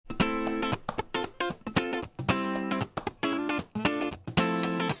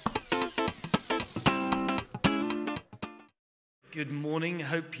Good morning.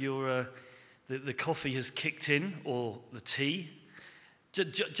 Hope the coffee has kicked in, or the tea.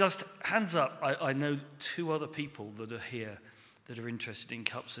 Just hands up. I know two other people that are here that are interested in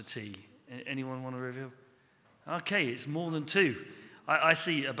cups of tea. Anyone want to reveal? Okay, it's more than two. I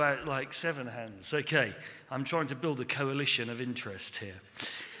see about like 7 hands. Okay, I'm trying to build a coalition of interest here.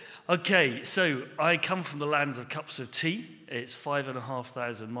 Okay, so I come from the lands of cups of tea. It's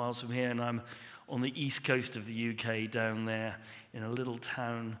 5,500 miles from here, and I'm on the east coast of the UK, down there in a little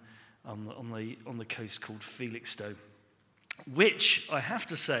town on the coast called Felixstowe, which I have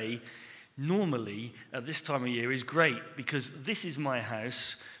to say, normally at this time of year is great because this is my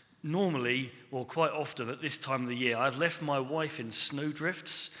house. Normally, or quite often at this time of the year, I've left my wife in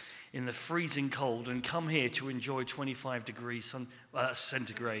snowdrifts in the freezing cold and come here to enjoy 25 degrees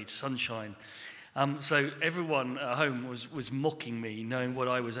centigrade sunshine. So everyone at home was mocking me, knowing what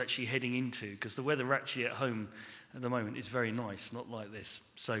I was actually heading into, because the weather actually at home at the moment is very nice, not like this.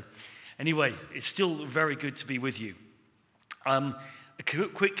 So anyway, it's still very good to be with you. A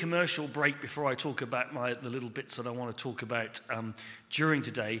quick commercial break before I talk about the little bits that I want to talk about during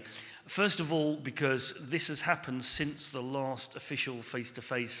today. First of all, because this has happened since the last official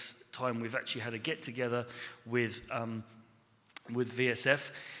face-to-face time we've actually had a get-together with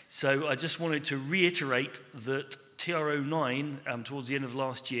VSF. So I just wanted to reiterate that TR09, towards the end of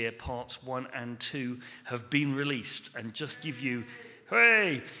last year, parts 1 and 2 have been released, and just give you,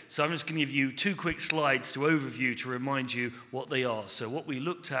 hooray! So I'm just going to give you 2 quick slides to overview to remind you what they are. So what we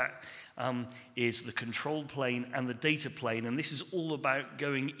looked at is the control plane and the data plane, and this is all about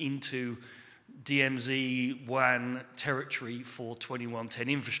going into DMZ WAN territory for 2110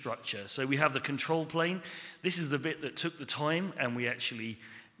 infrastructure. So we have the control plane. This is the bit that took the time, and we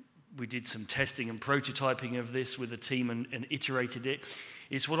did some testing and prototyping of this with the team and iterated it.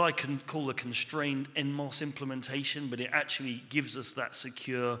 It's what I can call a constrained NMOS implementation, but it actually gives us that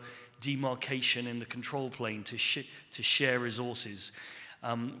secure demarcation in the control plane to share resources.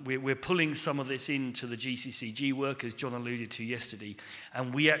 We're pulling some of this into the GCCG work, as John alluded to yesterday,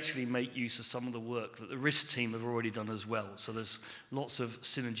 and we actually make use of some of the work that the risk team have already done as well. So there's lots of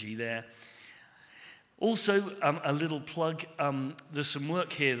synergy there. Also, a little plug, there's some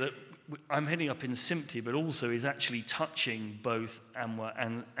work here that I'm heading up in SMPTE, but also is actually touching both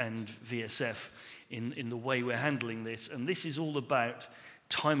AMWA and VSF in the way we're handling this. And this is all about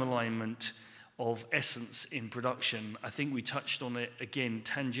time alignment of essence in production. I think we touched on it again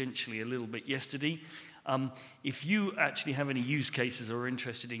tangentially a little bit yesterday. If you actually have any use cases or are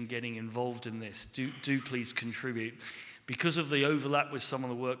interested in getting involved in this, do please contribute. Because of the overlap with some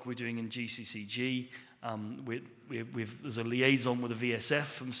of the work we're doing in GCCG, there's a liaison with the VSF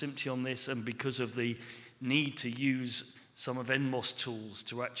from SMPTE on this, and because of the need to use some of NMOS tools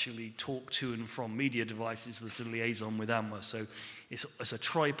to actually talk to and from media devices, there's a liaison with AMWA. So it's a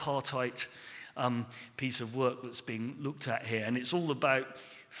tripartite piece of work that's being looked at here, and it's all about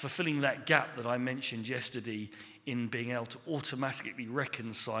fulfilling that gap that I mentioned yesterday in being able to automatically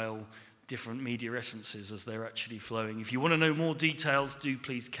reconcile different media essences as they're actually flowing. If you want to know more details, do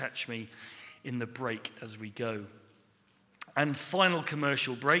please catch me in the break as we go. And final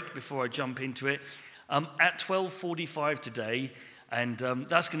commercial break before I jump into it. At 12:45 today, and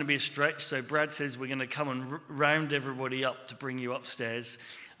that's going to be a stretch, so Brad says we're going to come and round everybody up to bring you upstairs,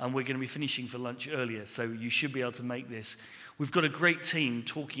 and we're going to be finishing for lunch earlier, so you should be able to make this. We've got a great team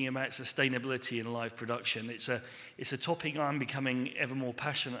talking about sustainability in live production. It's a topic I'm becoming ever more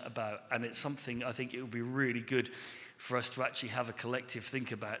passionate about, and it's something I think it would be really good for us to actually have a collective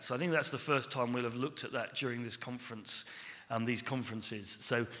think about. So I think that's the first time we'll have looked at that during this conference, these conferences.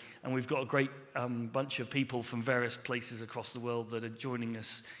 So, and we've got a great bunch of people from various places across the world that are joining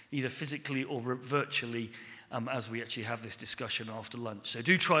us either physically or virtually as we actually have this discussion after lunch. So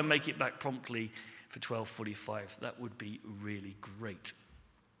do try and make it back promptly for 12:45. That would be really great.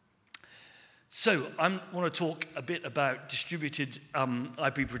 So I want to talk a bit about distributed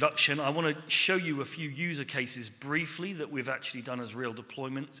IP production. I want to show you a few user cases briefly that we've actually done as real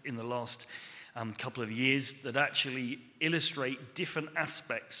deployments in the last couple of years that actually illustrate different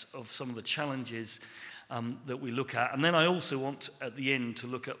aspects of some of the challenges that we look at. And then I also want at the end to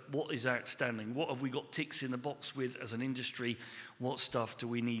look at what is outstanding. What have we got ticks in the box with as an industry? What stuff do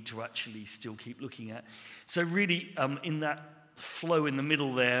we need to actually still keep looking at? So really in that flow in the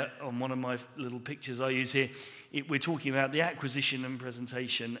middle there on one of my little pictures I use here, we're talking about the acquisition and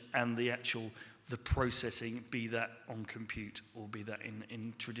presentation and the processing, be that on compute or be that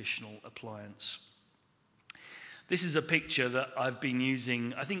in traditional appliance. This is a picture that I've been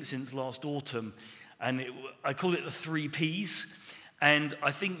using, I think, since last autumn, and I call it the 3 Ps. And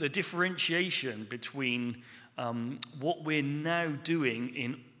I think the differentiation between what we're now doing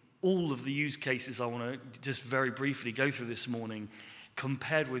in all of the use cases I want to just very briefly go through this morning,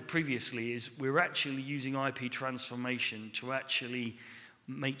 compared with previously, is we're actually using IP transformation to actually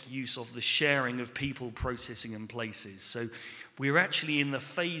make use of the sharing of people, processing, and places. So we're actually in the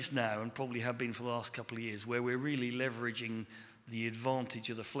phase now, and probably have been for the last couple of years, where we're really leveraging the advantage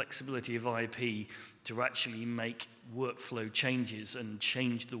of the flexibility of IP to actually make workflow changes and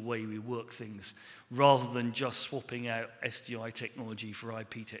change the way we work things, rather than just swapping out SDI technology for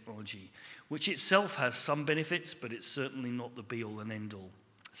IP technology, which itself has some benefits, but it's certainly not the be-all and end-all.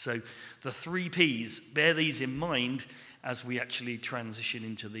 So the 3 Ps, bear these in mind as we actually transition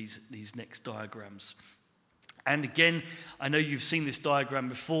into these next diagrams. And again, I know you've seen this diagram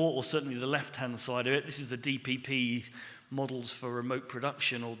before, or certainly the left-hand side of it. This is the DPP models for remote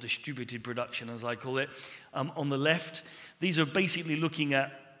production, or distributed production, as I call it. On the left, these are basically looking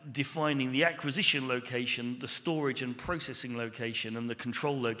at defining the acquisition location, the storage and processing location, and the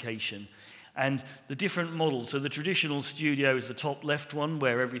control location. And the different models, so the traditional studio is the top left one,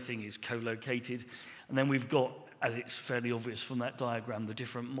 where everything is co-located. And then we've got, as it's fairly obvious from that diagram, the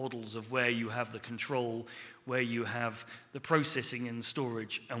different models of where you have the control, where you have the processing and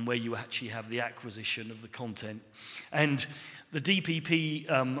storage, and where you actually have the acquisition of the content. And the DPP,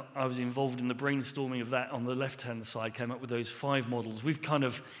 I was involved in the brainstorming of that on the left-hand side, came up with those 5 models. We've kind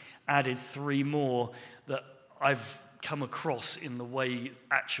of added 3 more that I've come across in the way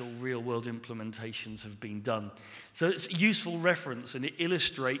actual real-world implementations have been done. So it's a useful reference, and it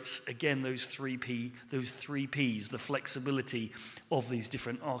illustrates, again, those 3 Ps, the flexibility of these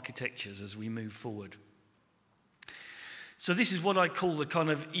different architectures as we move forward. So this is what I call the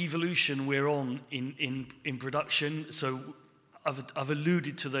kind of evolution we're on in production. So I've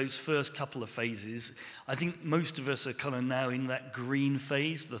alluded to those first couple of phases. I think most of us are kind of now in that green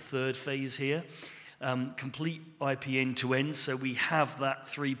phase, the 3rd phase here. Complete IP end-to-end, so we have that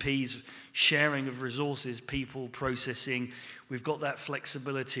 3 Ps, sharing of resources, people, processing. We've got that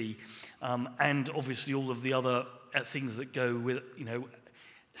flexibility, and obviously all of the other things that go with,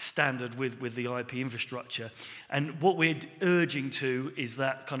 standard with the IP infrastructure. And what we're urging to is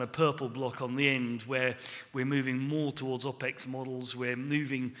that kind of purple block on the end, where we're moving more towards OpEx models. We're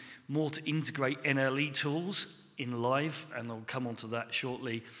moving more to integrate NLE tools in live, and I'll come on to that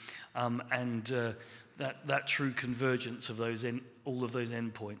shortly. That true convergence of all of those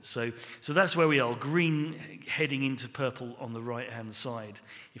endpoints. So that's where we are, green heading into purple on the right-hand side,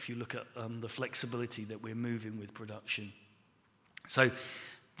 if you look at the flexibility that we're moving with production. So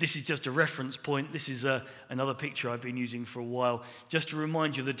this is just a reference point. This is another picture I've been using for a while, just to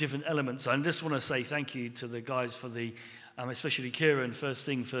remind you of the different elements. I just want to say thank you to the guys for especially Kieran, first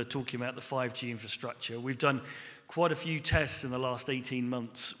thing, for talking about the 5G infrastructure. We've done quite a few tests in the last 18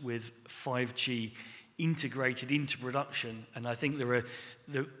 months with 5G integrated into production, and I think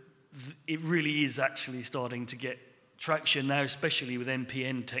it really is actually starting to get traction now, especially with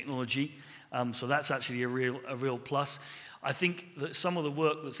NPN technology. So that's actually a real plus. I think that some of the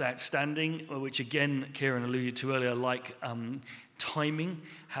work that's outstanding, which again Kieran alluded to earlier, like timing,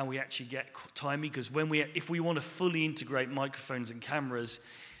 how we actually get timing, because if we want to fully integrate microphones and cameras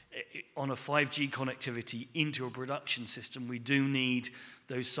on a 5G connectivity into a production system, we do need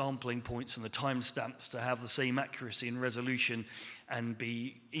those sampling points and the timestamps to have the same accuracy and resolution and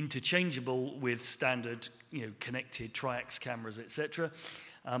be interchangeable with standard, connected Triax cameras, etc.,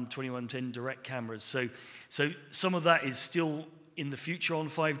 2110 direct cameras. So some of that is still in the future on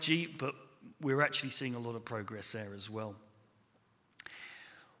 5G, but we're actually seeing a lot of progress there as well.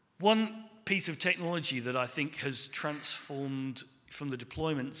 One piece of technology that I think has transformed from the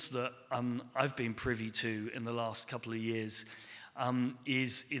deployments that I've been privy to in the last couple of years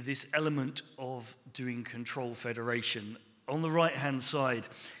is this element of doing control federation. On the right-hand side,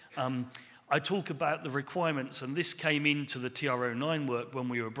 I talk about the requirements, and this came into the TR09 work when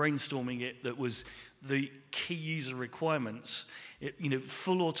we were brainstorming it, that was the key user requirements,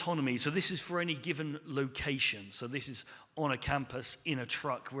 full autonomy. So this is for any given location. So this is on a campus, in a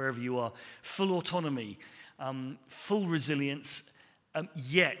truck, wherever you are. Full autonomy, full resilience,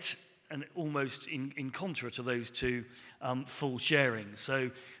 yet, and almost in contra to those two, full sharing.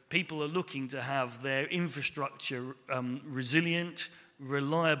 So people are looking to have their infrastructure resilient,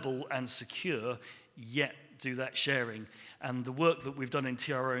 reliable, and secure, yet do that sharing. And the work that we've done in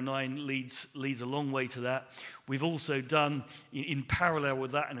TR09 leads a long way to that. We've also done, in parallel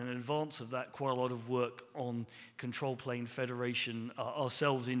with that and in advance of that, quite a lot of work on control plane federation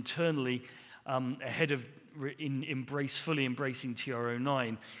ourselves internally. ahead of fully embracing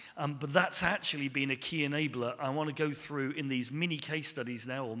TR09. But that's actually been a key enabler. I want to go through in these mini case studies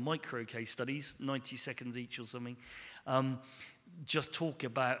now, or micro case studies, 90 seconds each or something, just talk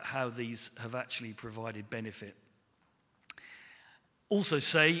about how these have actually provided benefit. Also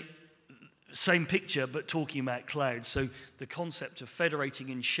same picture, but talking about cloud. So the concept of federating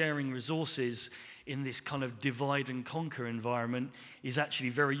and sharing resources in this kind of divide and conquer environment is actually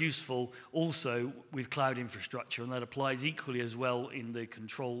very useful also with cloud infrastructure, and that applies equally as well in the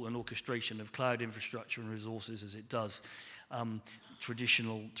control and orchestration of cloud infrastructure and resources as it does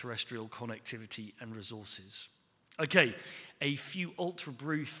traditional terrestrial connectivity and resources. Okay, a few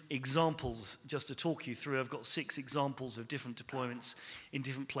ultra-brief examples just to talk you through. I've got 6 examples of different deployments in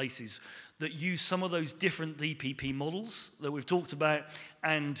different places that use some of those different DPP models that we've talked about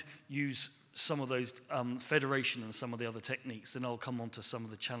and use some of those federation and some of the other techniques. Then I'll come on to some of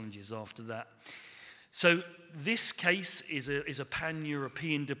the challenges after that. So this case is a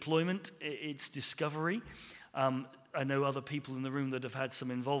pan-European deployment. It's Discovery. I know other people in the room that have had some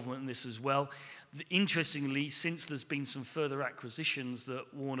involvement in this as well. Interestingly, since there's been some further acquisitions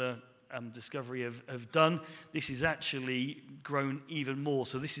that Warner Discovery have done, this is actually grown even more.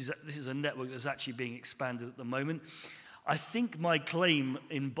 So this is a network that's actually being expanded at the moment. I think my claim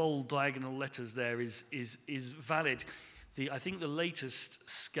in bold diagonal letters there is valid. I think the latest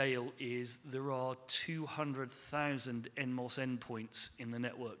scale is there are 200,000 NMOS endpoints in the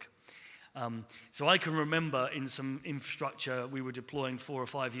network. So I can remember in some infrastructure we were deploying 4 or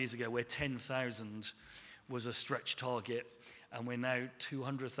 5 years ago where 10,000 was a stretch target, and we're now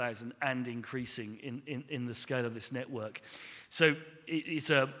 200,000 and increasing in the scale of this network. So it's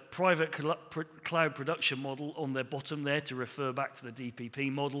a private cloud production model on their bottom there to refer back to the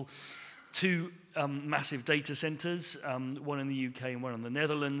DPP model. 2 massive data centers, one in the UK and one in the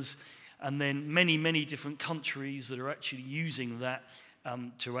Netherlands, and then many, many different countries that are actually using that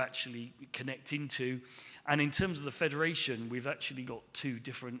to actually connect into. And in terms of the federation, we've actually got 2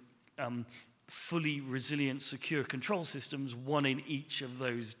 different fully resilient secure control systems, one in each of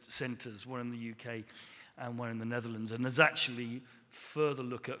those centers, one in the UK and one in the Netherlands. And there's actually further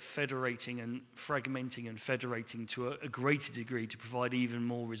look at federating and fragmenting and federating to a greater degree to provide even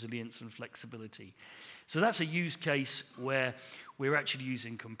more resilience and flexibility. So that's a use case where we're actually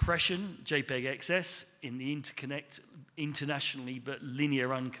using compression, JPEG XS, in the interconnect internationally, but linear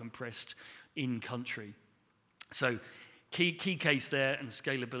uncompressed in country. So key case there, and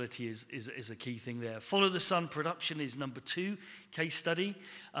scalability is a key thing there. Follow the Sun production is number 2 case study.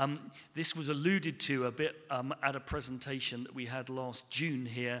 This was alluded to a bit at a presentation that we had last June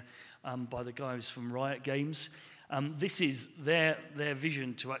here by the guys from Riot Games. This is their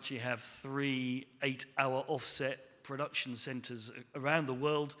vision to actually have 3 8-hour offset production centers around the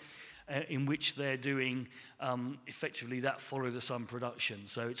world in which they're doing effectively that follow the sun production.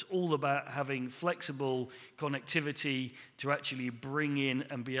 So it's all about having flexible connectivity to actually bring in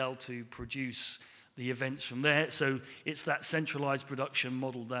and be able to produce the events from there. So it's that centralized production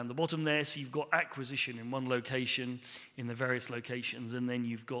model down the bottom there. So you've got acquisition in one location, in the various locations, and then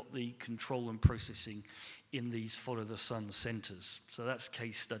you've got the control and processing in these follow the sun centers. So that's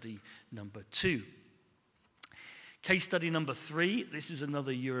case study number 2. Case study number 3, this is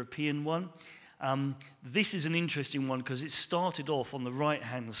another European one. This is an interesting one because it started off on the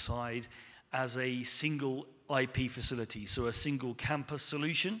right-hand side as a single IP facility, so a single campus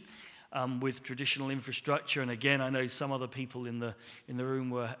solution with traditional infrastructure. And again, I know some other people in the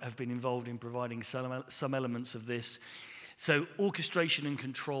room have been involved in providing some elements of this. So orchestration and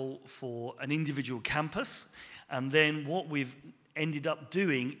control for an individual campus, and then what we've ended up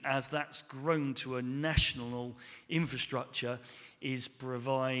doing as that's grown to a national infrastructure is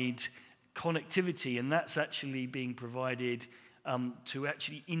provide connectivity, and that's actually being provided to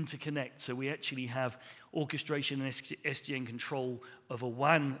actually interconnect. So we actually have orchestration and SDN control of a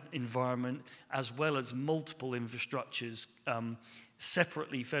WAN environment as well as multiple infrastructures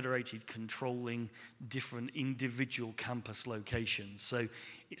separately federated, controlling different individual campus locations. So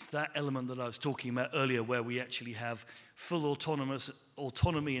it's that element that I was talking about earlier where we actually have full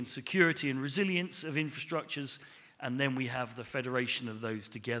autonomy and security and resilience of infrastructures, and then we have the federation of those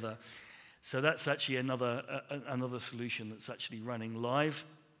together. So that's actually another solution that's actually running live.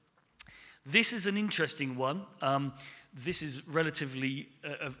 This is an interesting one. This is relatively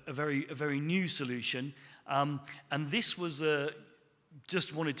a very new solution, and this was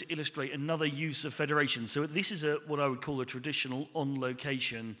just wanted to illustrate another use of federation. So this is what I would call a traditional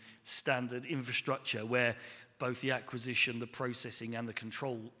on-location standard infrastructure where both the acquisition, the processing, and the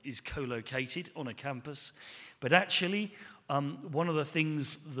control is co-located on a campus. But actually, one of the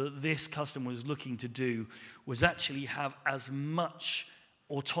things that this customer was looking to do was actually have as much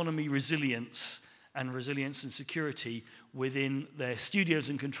autonomy, resilience and security within their studios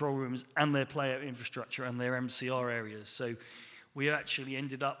and control rooms and their player infrastructure and their MCR areas. So we actually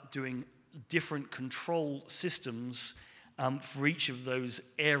ended up doing different control systems for each of those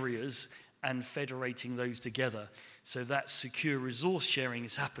areas and federating those together. So that secure resource sharing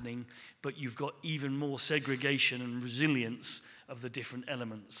is happening, but you've got even more segregation and resilience of the different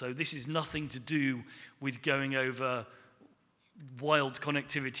elements. So this is nothing to do with going over wild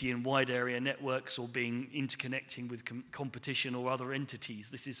connectivity in wide area networks or being interconnecting with competition or other entities.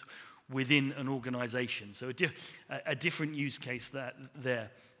 This is within an organization. So a different use case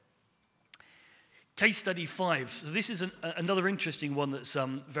there. Case study 5. So this is another interesting one that's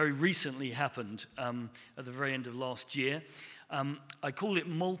very recently happened at the very end of last year. I call it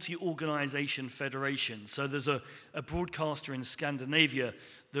multi-organization federation. So there's a broadcaster in Scandinavia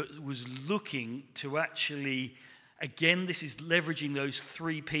that was looking to actually, again, this is leveraging those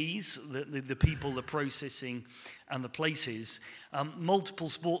 3 Ps, the people, the processing, and the places, multiple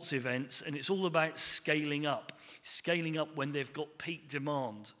sports events, and it's all about scaling up when they've got peak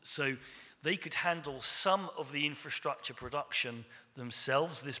demand. So they could handle some of the infrastructure production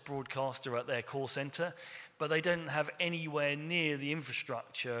themselves, this broadcaster at their call center, but they don't have anywhere near the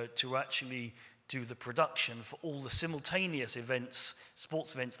infrastructure to actually do the production for all the simultaneous events,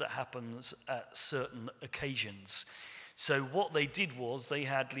 sports events that happens at certain occasions. So what they did was they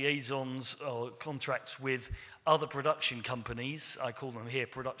had liaisons or contracts with other production companies. I call them here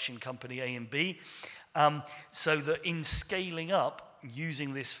production company A and B, so that in scaling up,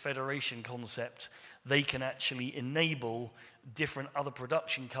 using this federation concept, they can actually enable different other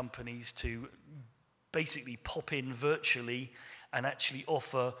production companies to basically pop in virtually and actually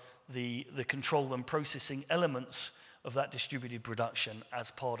offer the control and processing elements of that distributed production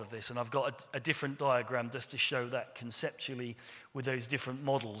as part of this. And I've got a different diagram just to show that conceptually with those different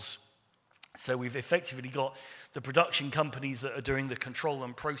models. So we've effectively got the production companies that are doing the control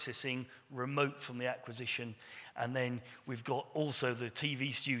and processing remote from the acquisition, and then we've got also the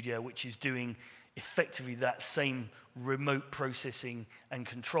TV studio, which is doing effectively that same remote processing and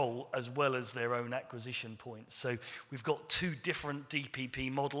control as well as their own acquisition points. So we've got 2 different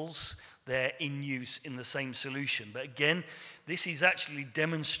DPP models there in use in the same solution. But again, this is actually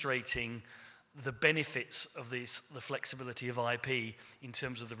demonstrating the benefits of this, the flexibility of IP in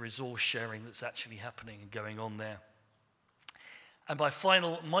terms of the resource sharing that's actually happening and going on there. And my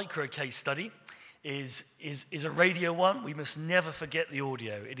final micro case study is a radio one. We must never forget the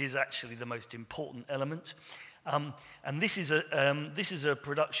audio. It is actually the most important element. And this is a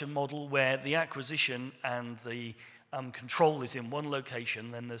production model where the acquisition and the control is in one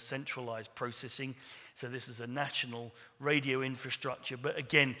location, then there's centralized processing. So this is a national radio infrastructure, but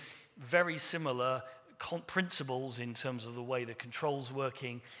again, very similar principles in terms of the way the control's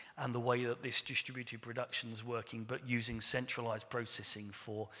working and the way that this distributed production is working, but using centralized processing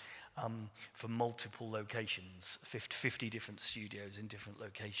for multiple locations, 50 different studios in different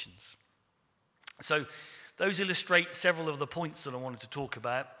locations. So those illustrate several of the points that I wanted to talk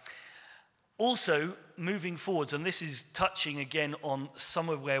about. Also, moving forwards, and this is touching again on some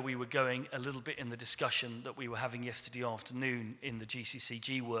of where we were going a little bit in the discussion that we were having yesterday afternoon in the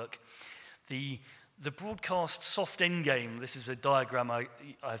GCCG work, the broadcast soft endgame. This is a diagram I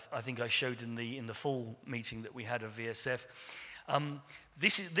think I showed in the full meeting that we had of VSF.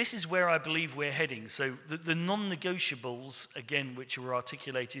 This is where I believe we're heading. So the non-negotiables, again, which were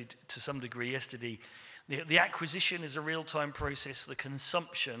articulated to some degree yesterday, the acquisition is a real-time process, the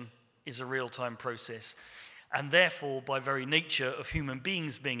consumption is a real-time process, and therefore, by very nature of human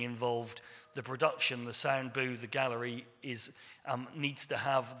beings being involved, the production, the sound booth, the gallery needs to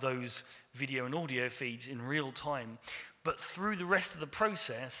have those video and audio feeds in real time. But through the rest of the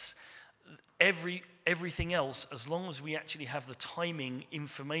process, everything else, as long as we actually have the timing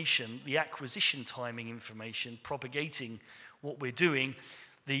information, the acquisition timing information, propagating what we're doing,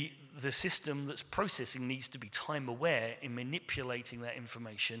 the system that's processing needs to be time aware in manipulating that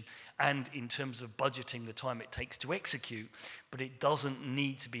information and in terms of budgeting the time it takes to execute, but it doesn't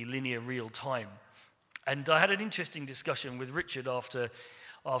need to be linear real time. And I had an interesting discussion with Richard after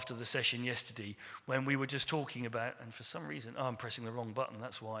the session yesterday when we were just talking about, and for some reason, I'm pressing the wrong button,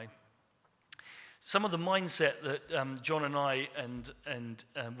 that's why. Some of the mindset that John and I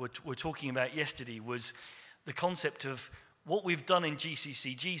were talking about yesterday was the concept of what we've done in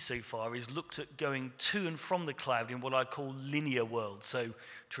GCCG so far is looked at going to and from the cloud in what I call linear world, so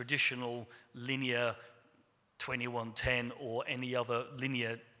traditional linear 2110 or any other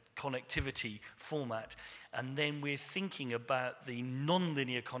linear connectivity format. And then we're thinking about the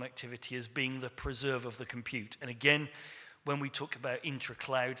non-linear connectivity as being the preserve of the compute. And again, when we talk about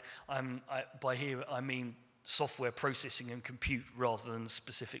intra-cloud, by here I mean software processing and compute rather than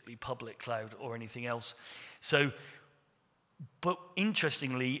specifically public cloud or anything else. So, but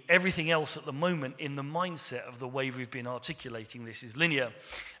interestingly, everything else at the moment in the mindset of the way we've been articulating this is linear.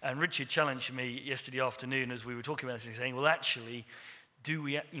 And Richard challenged me yesterday afternoon as we were talking about this, and saying, well, actually, do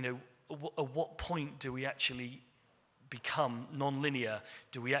we, you know, at what point do we actually become non-linear?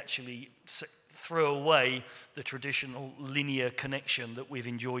 Do we actually throw away the traditional linear connection that we've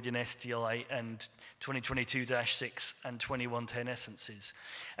enjoyed in STI and 2022-6 and 2110 essences?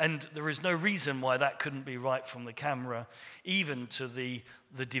 And there is no reason why that couldn't be right from the camera, even to the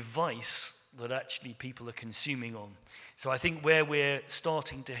device that actually people are consuming on. So I think where we're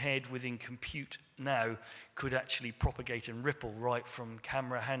starting to head within compute now could actually propagate and ripple right from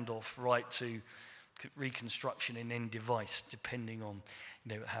camera handoff right to reconstruction in end device, depending on,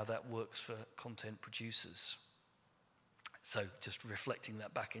 you know, how that works for content producers. So just reflecting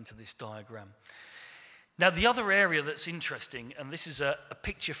that back into this diagram. Now, the other area that's interesting, and this is a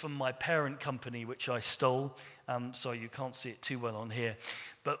picture from my parent company, which I stole, so you can't see it too well on here.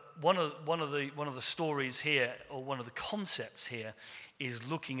 But one of the stories here, or one of the concepts here, is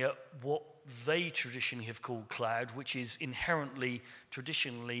looking at what they traditionally have called cloud, which is inherently,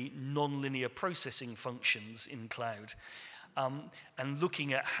 traditionally, non-linear processing functions in cloud, and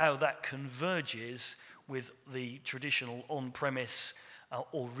looking at how that converges with the traditional on-premise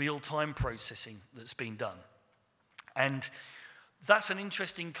or real-time processing that's been done. And that's an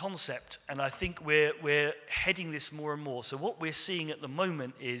interesting concept, and I think we're heading this more and more. So what we're seeing at the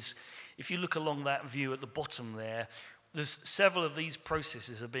moment is, if you look along that view at the bottom there, there's several of these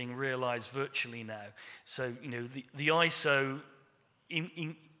processes are being realized virtually now. So, you know, the ISO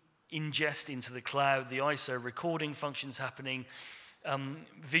ingest into the cloud, the ISO recording functions happening,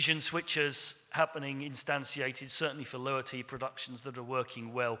 vision switchers happening, instantiated, certainly for lower T productions that are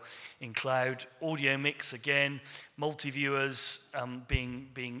working well in cloud. Audio mix again, multi-viewers being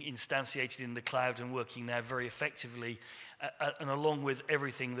instantiated in the cloud and working now very effectively, and along with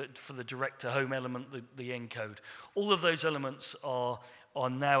everything that for the direct-to-home element, the encode. All of those elements are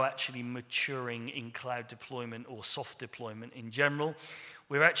now actually maturing in cloud deployment or soft deployment in general.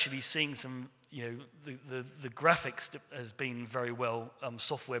 We're actually seeing some, you know, the graphics has been very well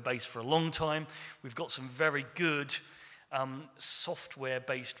software-based for a long time. We've got some very good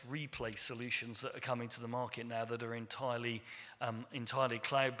software-based replay solutions that are coming to the market now that are entirely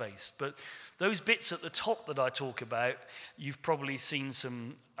cloud-based. But those bits at the top that I talk about, you've probably seen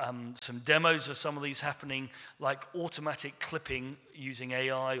some demos of some of these happening, like automatic clipping using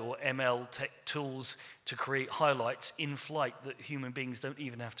AI or ML tech tools to create highlights in flight that human beings don't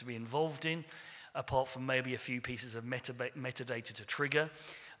even have to be involved in, apart from maybe a few pieces of metadata to trigger.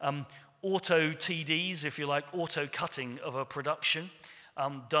 Auto TDs, if you like, auto cutting of a production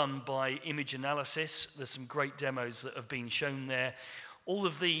done by image analysis. There's some great demos that have been shown there. All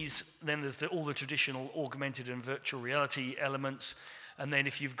of these, then there's all the traditional augmented and virtual reality elements. And then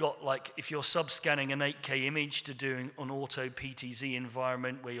if you've got, like, if you're sub-scanning an 8K image to doing an auto PTZ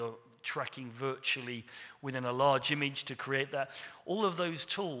environment where you're tracking virtually within a large image to create that, all of those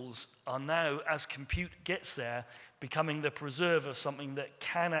tools are now, as compute gets there, becoming the preserve of something that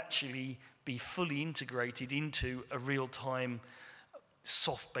can actually be fully integrated into a real-time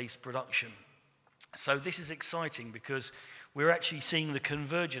soft-based production. So this is exciting because we're actually seeing the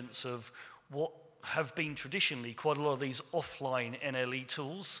convergence of what have been traditionally quite a lot of these offline NLE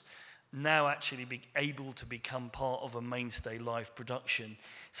tools now actually be able to become part of a mainstay live production.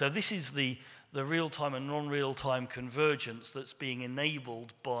 So this is the real-time and non-real-time convergence that's being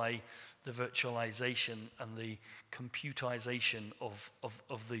enabled by the virtualization and the computization of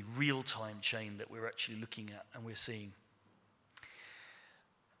the real-time chain that we're actually looking at and we're seeing.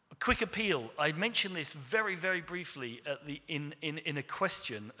 A quick appeal. I mentioned this very, very briefly at in a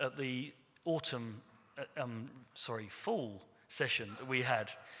question at the fall session that we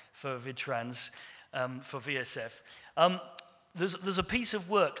had for VidTrans, for VSF. There's a piece of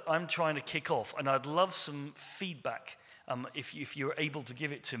work I'm trying to kick off, and I'd love some feedback if you're able to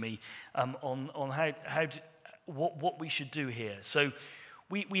give it to me on what we should do here. So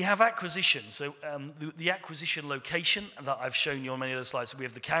we have acquisition. So the acquisition location that I've shown you on many other slides. So we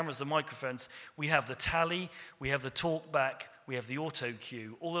have the cameras, the microphones, we have the tally, we have the talkback, we have the auto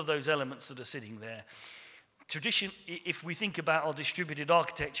cue, all of those elements that are sitting there. If we think about our distributed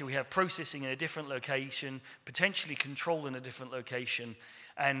architecture, we have processing in a different location, potentially control in a different location,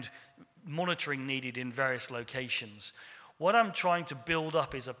 and monitoring needed in various locations. What I'm trying to build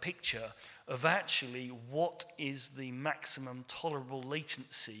up is a picture of actually what is the maximum tolerable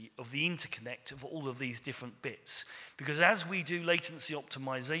latency of the interconnect of all of these different bits. Because as we do latency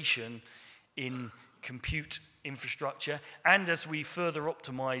optimization in compute infrastructure, and as we further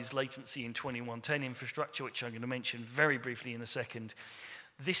optimize latency in 2110 infrastructure, which I'm going to mention very briefly in a second,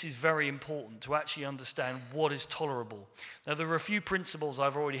 this is very important to actually understand what is tolerable. Now, there are a few principles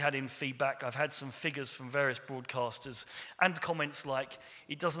I've already had in feedback. I've had some figures from various broadcasters and comments like,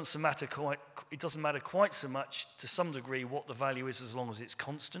 it doesn't matter quite so much to some degree what the value is as long as it's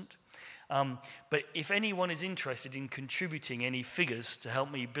constant. But if anyone is interested in contributing any figures to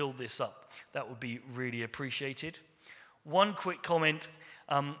help me build this up, that would be really appreciated. One quick comment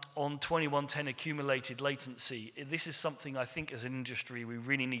on 2110 accumulated latency. This is something I think as an industry we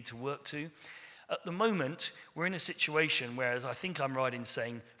really need to work to. At the moment, we're in a situation where, as I think I'm right in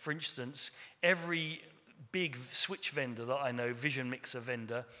saying, for instance, every big switch vendor that I know, vision mixer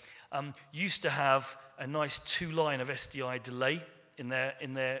vendor, used to have a nice 2-line of SDI delay in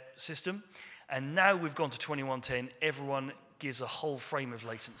their system. And now we've gone to 2110, everyone gives a whole frame of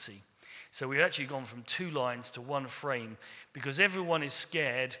latency. So we've actually gone from 2 lines to 1 frame because everyone is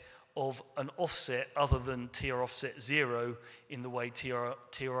scared of an offset other than TR offset 0 in the way TR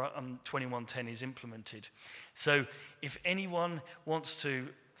 2110 is implemented. So if anyone wants to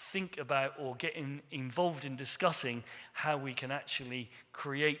think about or get involved in discussing how we can actually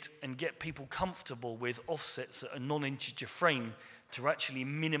create and get people comfortable with offsets at a non-integer frame to actually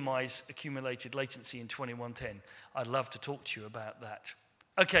minimize accumulated latency in 2110, I'd love to talk to you about that.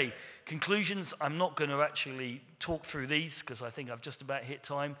 Okay, conclusions. I'm not going to actually talk through these because I think I've just about hit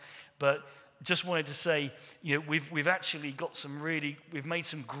time, but just wanted to say, you know, we've actually got we've made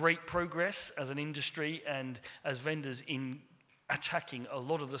some great progress as an industry and as vendors in attacking a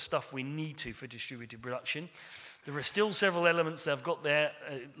lot of the stuff we need to for distributed production. There are still several elements that I've got there,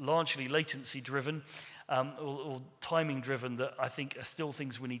 largely latency driven or timing driven, that I think are still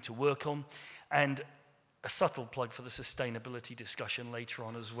things we need to work on, and a subtle plug for the sustainability discussion later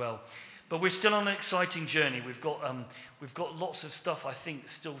on as well. But we're still on an exciting journey. We've got lots of stuff, I think,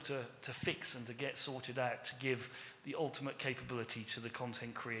 still to fix and to get sorted out to give the ultimate capability to the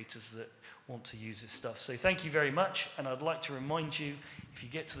content creators that want to use this stuff. So thank you very much, and I'd like to remind you, if you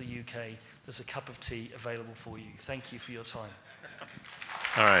get to the UK, there's a cup of tea available for you. Thank you for your time.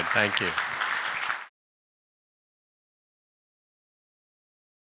 All right, thank you.